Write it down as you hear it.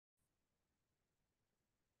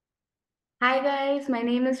Hi guys, my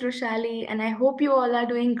name is Roshali and I hope you all are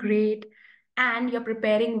doing great and you're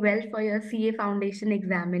preparing well for your CA Foundation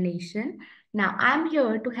examination. Now I'm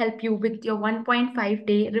here to help you with your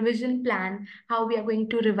 1.5-day revision plan, how we are going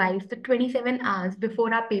to revise the 27 hours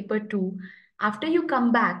before our paper 2. After you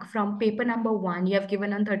come back from paper number 1, you have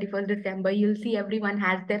given on 31st December, you'll see everyone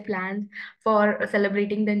has their plans for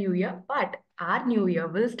celebrating the new year, but our new year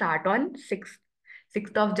will start on 6th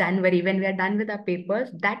of January when we are done with our papers.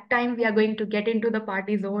 That time we are going to get into the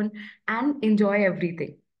party zone and enjoy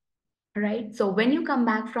everything. Right. So when you come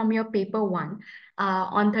back from your paper 1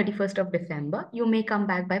 on 31st of December, you may come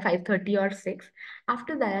back by 5:30 or 6.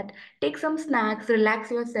 After that, take some snacks, relax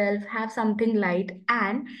yourself, have something light,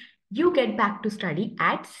 and you get back to study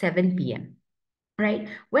at 7 p.m. Right.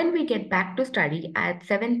 When we get back to study at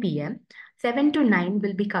 7 p.m., 7 to 9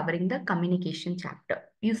 will be covering the communication chapter.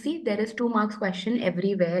 You see, there is 2 marks question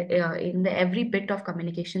everywhere in the every bit of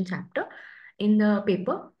communication chapter in the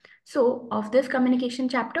paper. So of this communication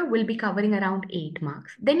chapter, we'll be covering around 8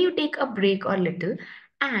 marks. Then you take a break or little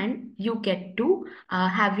and you get to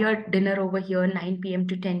have your dinner over here 9 p.m.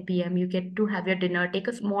 to 10 p.m. You get to have your dinner, take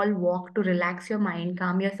a small walk to relax your mind,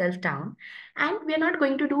 calm yourself down. And we are not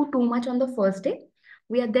going to do too much on the first day.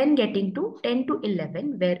 We are then getting to 10 to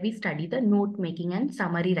 11 where we study the note making and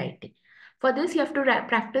summary writing. For this, you have to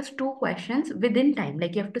practice 2 questions within time.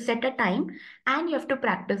 Like you have to set a time and you have to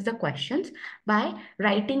practice the questions by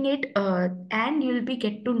writing it, and you'll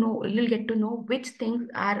get to know which things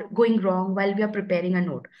are going wrong while we are preparing a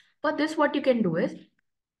note. For this, what you can do is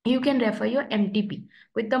you can refer your MTP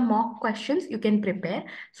with the mock questions you can prepare,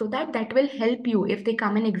 so that will help you if they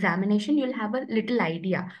come in examination. You'll have a little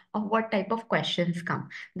idea of what type of questions come.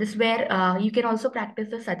 This where you can also practice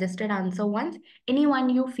the suggested answer ones. Any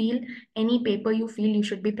paper you feel you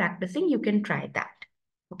should be practicing, you can try that.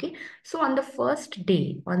 Okay, so on the first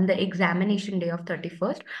day, on the examination day of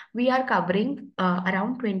 31st, we are covering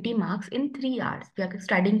around 20 marks in 3 hours. We are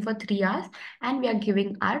studying for 3 hours and we are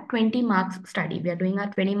giving our 20 marks study. We are doing our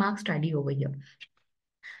 20 mark study over here.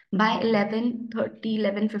 By 11:30,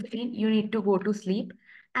 11:15, you need to go to sleep.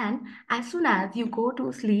 And as soon as you go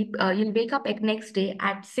to sleep, you'll wake up at next day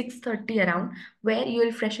at 6:30 around, where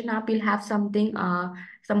you'll freshen up. You'll have something,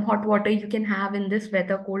 some hot water you can have in this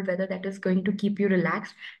weather, cold weather, that is going to keep you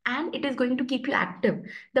relaxed and it is going to keep you active.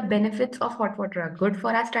 The benefits of hot water are good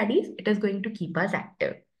for our studies. It is going to keep us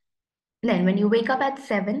active. Then when you wake up at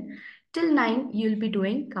 7 till 9, you'll be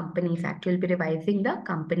doing Companies Act. You'll be revising the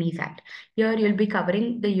Companies Act. Here you'll be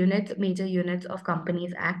covering the units, major units of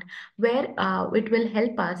Companies Act, where it will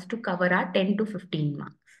help us to cover our 10 to 15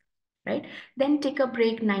 marks. Right? Then take a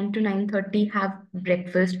break 9 to 9:30, have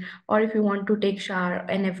breakfast, or if you want to take shower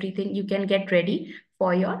and everything, you can get ready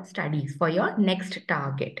for your studies, for your next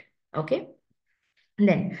target. Okay.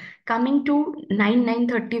 Then coming to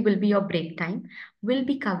 9:30 will be your break time. We'll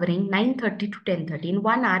be covering 9:30 to 10:30. In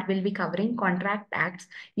 1 hour, we'll be covering Contract Acts,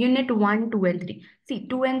 Unit 1, 2, and 3. See,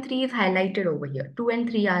 2 and 3 is highlighted over here. 2 and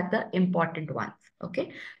 3 are the important ones.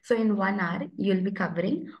 Okay. So in 1 hour, you'll be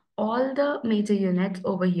covering all the major units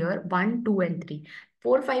over here, 1, 2, and 3.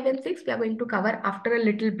 4, 5, and 6, we are going to cover after a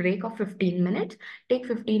little break of 15 minutes. Take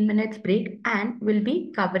 15 minutes break and we'll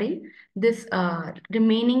be covering this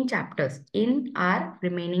remaining chapters in our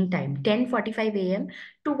remaining time. 10:45 a.m.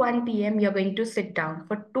 to 1 p.m. you're going to sit down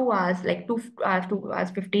for 2 hours, like 2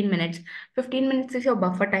 hours 15 minutes. 15 minutes is your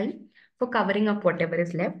buffer time for covering up whatever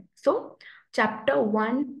is left. So chapter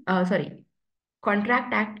 1,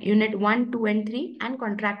 Contract Act Unit 1, 2, and 3 and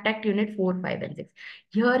Contract Act Unit 4, 5, and 6.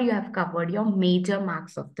 Here you have covered your major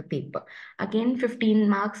marks of the paper. Again, 15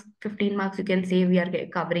 marks you can say we are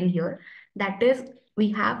covering here. That is, we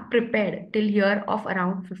have prepared till here of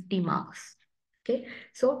around 50 marks. Okay,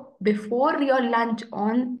 so before your lunch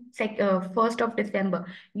on 1st of December,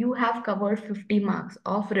 you have covered 50 marks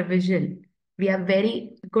of revision. We are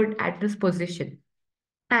very good at this position.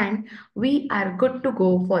 And we are good to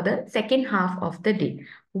go for the second half of the day,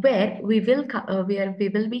 where we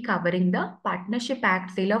will be covering the Partnership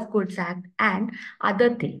Act, Sale of Goods Act, and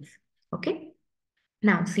other things. Okay.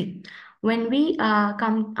 Now see, when we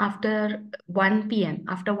come after 1 p.m.,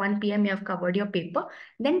 after 1 p.m. you have covered your paper,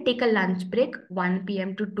 then take a lunch break 1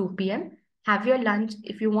 p.m. to 2 p.m. Have your lunch.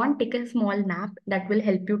 If you want, take a small nap that will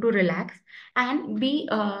help you to relax and be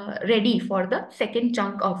ready for the second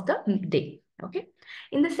chunk of the day. Okay.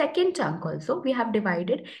 In the second chunk also, we have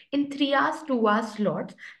divided in 3 hours, 2 hours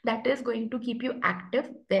slots that is going to keep you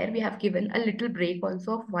active. There we have given a little break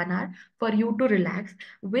also of 1 hour for you to relax.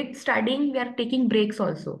 With studying, we are taking breaks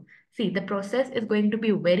also. See, the process is going to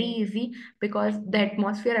be very easy because the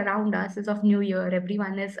atmosphere around us is of New Year.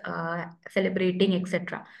 Everyone is celebrating,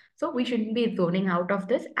 etc. So we shouldn't be zoning out of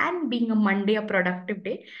this. And being a Monday, a productive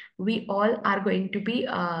day, we all are going to be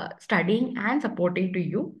studying and supporting to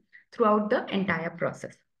you throughout the entire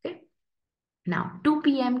process. Okay. Now, 2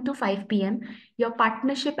 p.m. to 5 p.m., your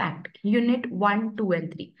Partnership Act, Unit 1, 2,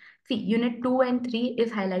 and 3. See, Unit 2 and 3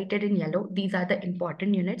 is highlighted in yellow. These are the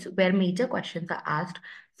important units where major questions are asked.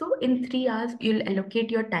 So in 3 hours, you'll allocate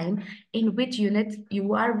your time in which units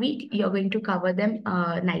you are weak. You're going to cover them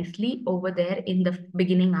nicely over there in the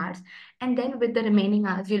beginning hours. And then with the remaining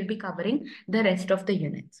hours, you'll be covering the rest of the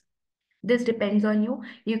units. This depends on you.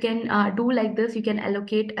 You can do like this. You can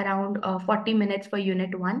allocate around 40 minutes for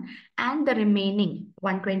unit 1, and the remaining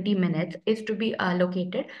 120 minutes is to be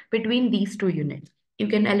allocated between these two units. You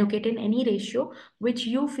can allocate in any ratio which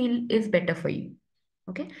you feel is better for you.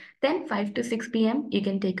 Okay, then 5 to 6 p.m. you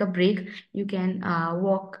can take a break. You can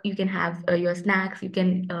walk, you can have your snacks, you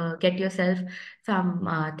can get yourself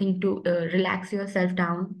some thing to relax yourself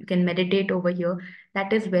down. You can meditate over here.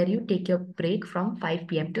 That is where you take your break from 5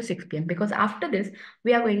 p.m. to 6 p.m. because after this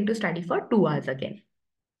we are going to study for 2 hours again.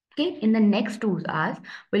 Okay, in the next 2 hours,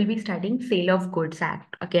 we'll be studying Sale of Goods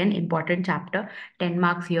Act. Again, important chapter. 10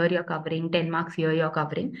 marks here you're covering, 10 marks here you're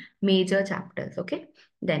covering. Major chapters, okay?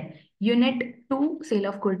 Then Unit 2, Sale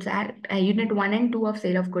of Goods Act, Unit 1 and 2 of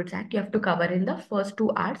Sale of Goods Act, you have to cover in the first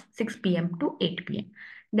 2 hours, 6 p.m. to 8 p.m.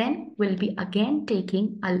 Then we'll be again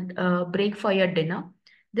taking a break for your dinner.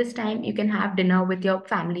 This time you can have dinner with your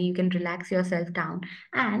family, you can relax yourself down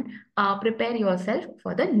and prepare yourself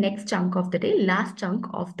for the next chunk of the day, last chunk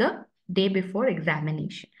of the day before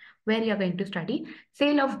examination, where you're going to study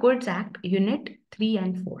Sale of Goods Act, Unit 3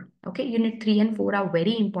 and 4. Okay, Unit 3 and 4 are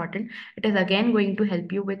very important. It is again going to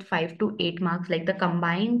help you with 5 to 8 marks, like the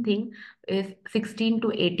combined thing is 16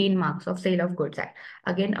 to 18 marks of Sale of Goods Act.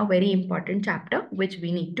 Again, a very important chapter which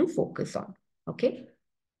we need to focus on. Okay.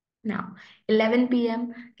 Now, 11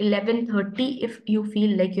 p.m., 11:30, if you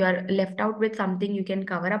feel like you are left out with something, you can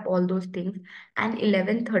cover up all those things. And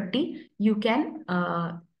 11:30, you can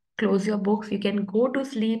close your books, you can go to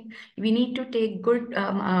sleep. We need to take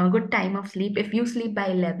good time of sleep. If you sleep by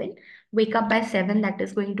 11, wake up by 7, that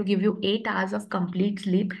is going to give you 8 hours of complete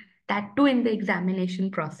sleep, that too in the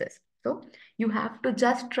examination process. So you have to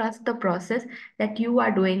just trust the process that you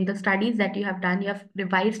are doing, the studies that you have done, you have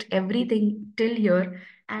revised everything till here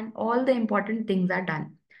and all the important things are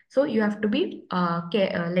done. So you have to be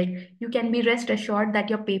like you can be rest assured that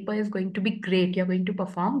your paper is going to be great. You're going to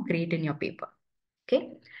perform great in your paper.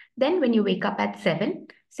 Okay. Then when you wake up at 7,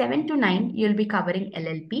 7 to 9, you'll be covering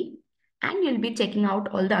LLP and you'll be checking out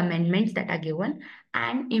all the amendments that are given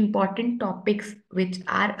and important topics which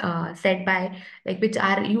are said by like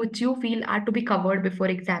which you feel are to be covered before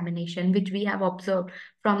examination, which we have observed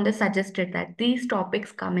from the suggested that these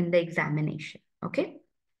topics come in the examination. Okay.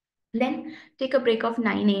 Then take a break of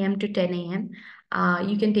 9 a.m. to 10 a.m.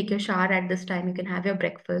 You can take your shower at this time. You can have your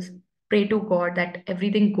breakfast. Pray to God that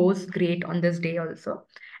everything goes great on this day also,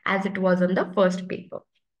 as it was on the first paper,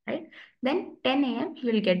 right? Then 10 a.m.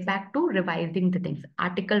 you'll get back to revising the things.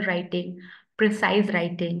 Article writing, precise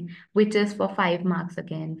writing, which is for 5 marks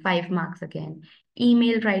again, 5 marks again.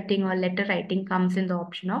 Email writing or letter writing comes in the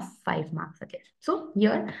option of 5 marks again. So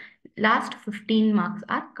here, last 15 marks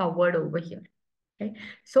are covered over here. Right?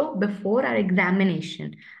 So before our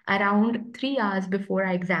examination, around 3 hours before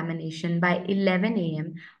our examination, by 11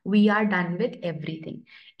 a.m., we are done with everything.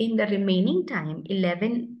 In the remaining time,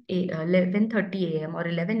 11:30 a.m. or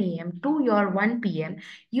 11 a.m. to your 1 p.m.,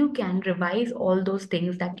 you can revise all those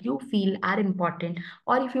things that you feel are important.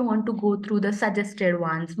 Or if you want to go through the suggested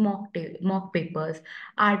ones, mock papers,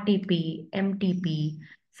 RTP, MTP,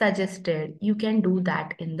 suggested, you can do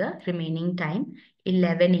that in the remaining time,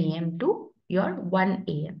 11 a.m. to your 1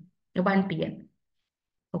 a.m. 1 p.m.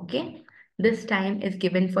 Okay. This time is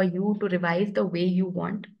given for you to revise the way you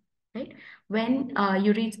want, right? When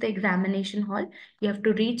you reach the examination hall, you have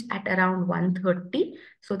to reach at around 1:30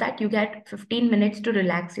 so that you get 15 minutes to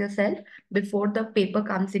relax yourself before the paper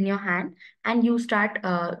comes in your hand and you start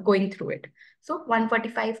going through it. So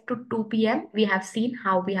 1:45 to 2 p.m., we have seen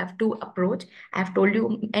how we have to approach. I've told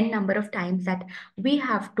you n number of times that we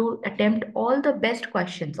have to attempt all the best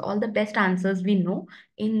questions, all the best answers we know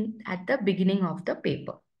in at the beginning of the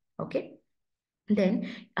paper. Okay. Then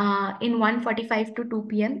in 1:45 to 2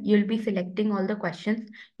 p.m., you'll be selecting all the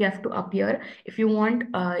questions. You have to appear. If you want,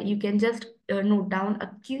 you can just note down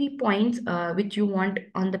a key points which you want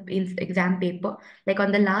on the exam paper, like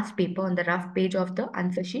on the last paper, on the rough page of the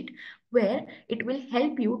answer sheet, where it will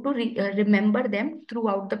help you to remember them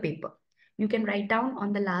throughout the paper. You can write down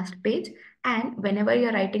on the last page, and whenever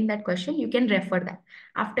you're writing that question, you can refer that.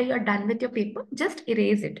 After you're done with your paper, just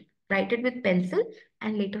erase it. write it with pencil,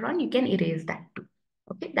 and later on you can erase that too.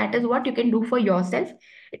 Okay, that is what you can do for yourself.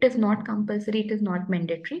 It is not compulsory, it is not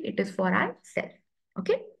mandatory, it is for ourselves.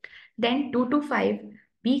 Okay, then 2 to 5,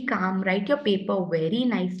 be calm, write your paper very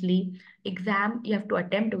nicely. Exam you have to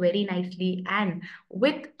attempt very nicely, and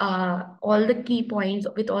with all the key points,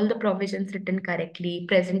 with all the provisions written correctly,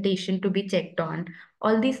 presentation to be checked on,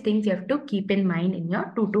 all these things you have to keep in mind in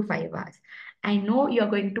your 2 to 5 hours. I know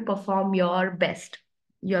you're going to perform your best.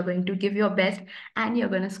 You're going to give your best, and you're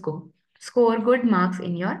going to score good marks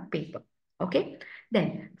in your paper. Okay.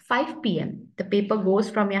 Then 5 p.m. the paper goes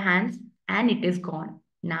from your hands and it is gone.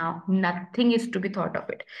 Now nothing is to be thought of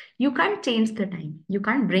it. You can't change the time. You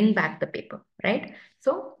can't bring back the paper, right?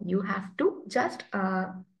 So you have to just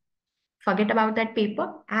forget about that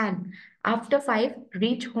paper, and after 5,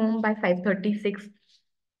 reach home by 5:36,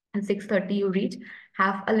 and 6:30 you reach,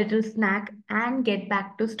 have a little snack, and get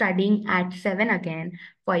back to studying at 7 again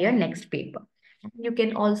for your next paper. You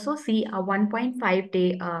can also see a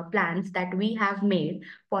 1.5-day plans that we have made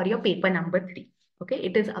for your paper number 3. Okay,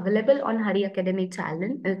 it is available on Hari Academy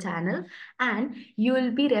channel, and you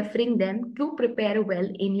will be referring them to prepare well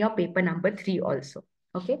in your paper number 3 also.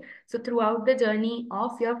 Okay, so throughout the journey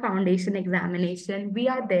of your foundation examination, we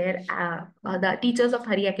are there. The teachers of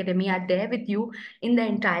Hari Academy are there with you in the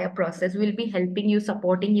entire process. We'll be helping you,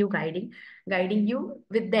 supporting you, guiding you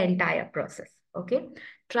with the entire process. Okay,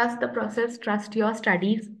 trust the process, trust your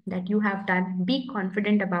studies that you have done, be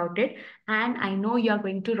confident about it, and I know you're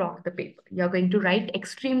going to rock the paper. You're going to write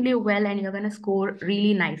extremely well, and you're going to score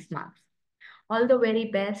really nice marks. All the very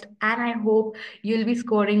best, and I hope you'll be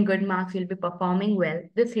scoring good marks, you'll be performing well.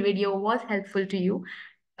 This video was helpful to you.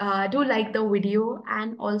 Do like the video,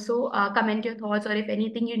 and also comment your thoughts, or if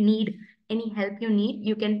anything you need, any help you need,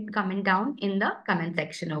 you can comment down in the comment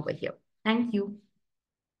section over here. Thank you.